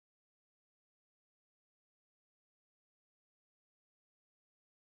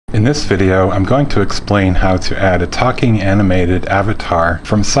In this video, I'm going to explain how to add a talking animated avatar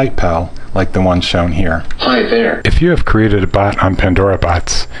from Sitepal, like the one shown here. Hi there. If you have created a bot on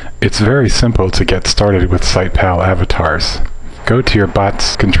Pandorabots, it's very simple to get started with Sitepal avatars. Go to your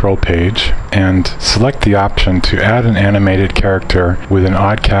bot's control page and select the option to add an animated character with an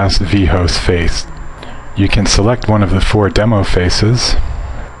Oddcast vHost face. You can select one of the 4 demo faces,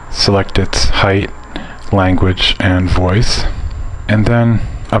 select its height, language, and voice, and then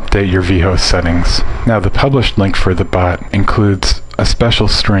update your vHost settings. Now, the published link for the bot includes a special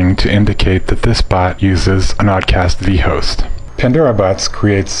string to indicate that this bot uses an Oddcast vHost. Pandorabots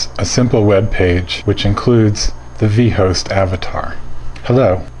creates a simple web page which includes the vHost avatar.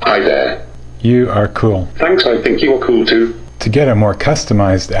 Hello. Hi there. You are cool. Thanks, I think you are cool too. To get a more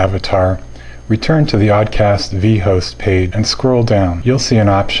customized avatar, return to the Oddcast vHost page and scroll down. You'll see an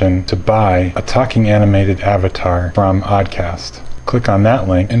option to buy a talking animated avatar from Oddcast. Click on that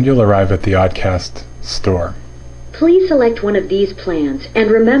link and you'll arrive at the Oddcast store. Please select one of these plans,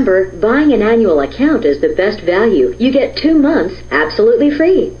 and remember, buying an annual account is the best value. You get 2 months absolutely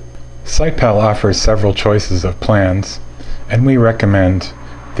free. Sitepal offers several choices of plans, and we recommend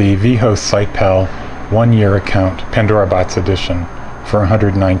the vHost Sitepal 1-year account Pandorabots edition for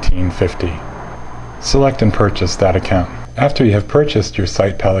 $119.50. Select and purchase that account. After you have purchased your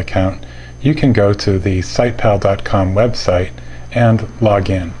Sitepal account, you can go to the sitepal.com website and log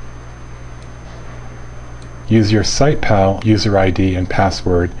in. Use your Sitepal user ID and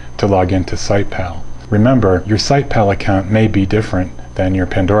password to log into Sitepal. Remember, your Sitepal account may be different than your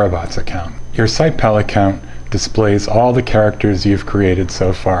Pandorabots account. Your Sitepal account displays all the characters you've created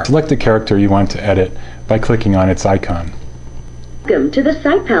so far. Select the character you want to edit by clicking on its icon. Welcome to the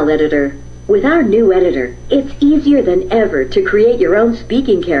Sitepal editor. With our new editor, it's easier than ever to create your own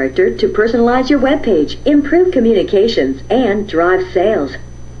speaking character to personalize your webpage, improve communications, and drive sales.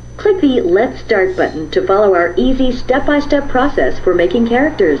 Click the Let's Start button to follow our easy step-by-step process for making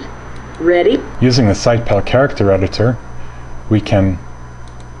characters. Ready? Using the Sitepal character editor, we can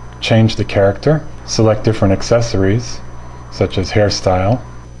change the character, select different accessories, such as hairstyle,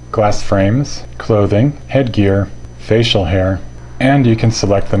 glass frames, clothing, headgear, facial hair, and you can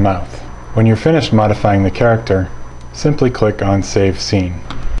select the mouth. When you're finished modifying the character, simply click on Save Scene.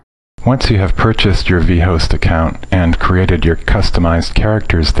 Once you have purchased your vHost account and created your customized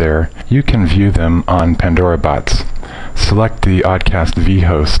characters there, you can view them on Pandorabots. Select the Oddcast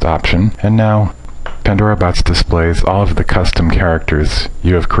vHost option, and now Pandorabots displays all of the custom characters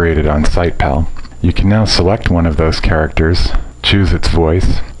you have created on Sitepal. You can now select one of those characters, choose its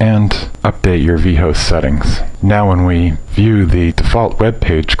voice, and update your vHost settings. Now when we view the default web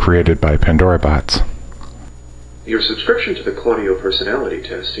page created by Pandorabots, Your subscription to the Claudio personality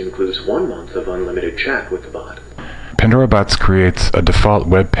test includes 1 month of unlimited chat with the bot. Pandorabots creates a default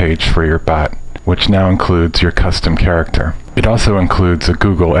web page for your bot, which now includes your custom character. It also includes a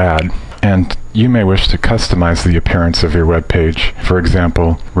Google ad, and you may wish to customize the appearance of your web page, for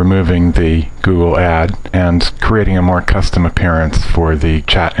example, removing the Google ad and creating a more custom appearance for the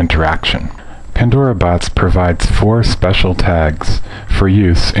chat interaction. Pandorabots provides 4 special tags for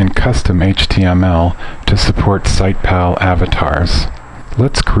use in custom HTML to support Sitepal avatars.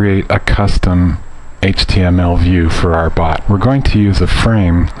 Let's create a custom HTML view for our bot. We're going to use a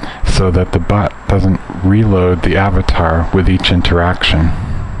frame so that the bot doesn't reload the avatar with each interaction.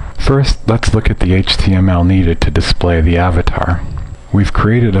 First, let's look at the HTML needed to display the avatar. We've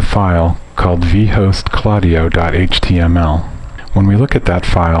created a file called vhostclaudio.html. When we look at that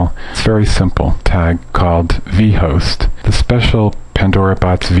file, it's very simple. Tag called vHost. The special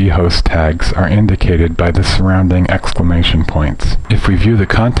Pandorabots vHost tags are indicated by the surrounding exclamation points. If we view the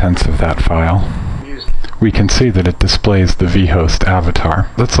contents of that file, we can see that it displays the vHost avatar.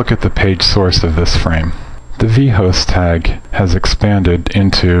 Let's look at the page source of this frame. The vHost tag has expanded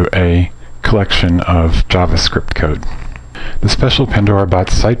into a collection of JavaScript code. The special Pandorabots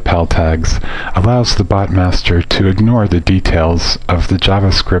Sitepal tags allows the bot master to ignore the details of the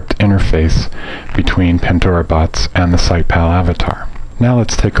JavaScript interface between Pandorabots and the Sitepal avatar. Now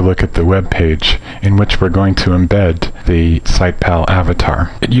let's take a look at the web page in which we're going to embed the Sitepal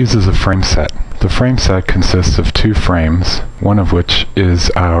avatar. It uses a frame set. The frame set consists of 2 frames, one of which is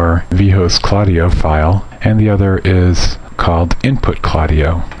our vHost Claudio file, and the other is called Input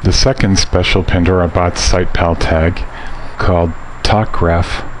Claudio. The second special Pandorabots Sitepal tag, called talk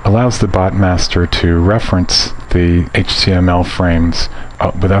ref allows the bot master to reference the HTML frames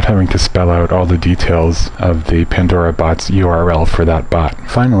without having to spell out all the details of the Pandorabot's URL for that bot.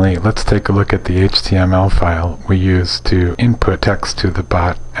 Finally, let's take a look at the HTML file we use to input text to the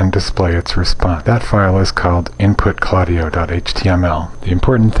bot and display its response. That file is called inputclaudio.html. The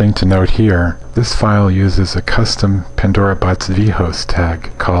important thing to note here, this file uses a custom Pandorabots vhost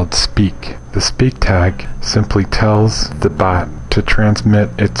tag called speak. The speak tag simply tells the bot to transmit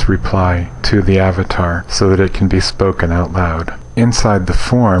its reply to the avatar so that it can be spoken out loud. Inside the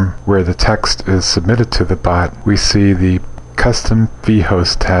form where the text is submitted to the bot, we see the custom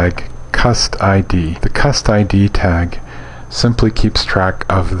vhost tag custID. The custID tag simply keeps track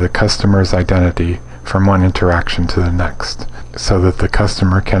of the customer's identity from one interaction to the next, so that the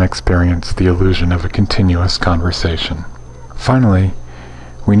customer can experience the illusion of a continuous conversation. Finally,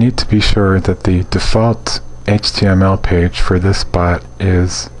 we need to be sure that the default HTML page for this bot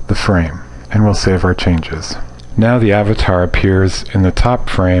is the frame, and we'll save our changes. Now the avatar appears in the top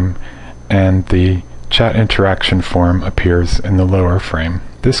frame and the chat interaction form appears in the lower frame.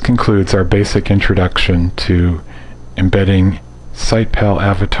 This concludes our basic introduction to embedding Sitepal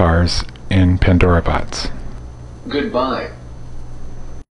avatars in Pandorabots. Goodbye.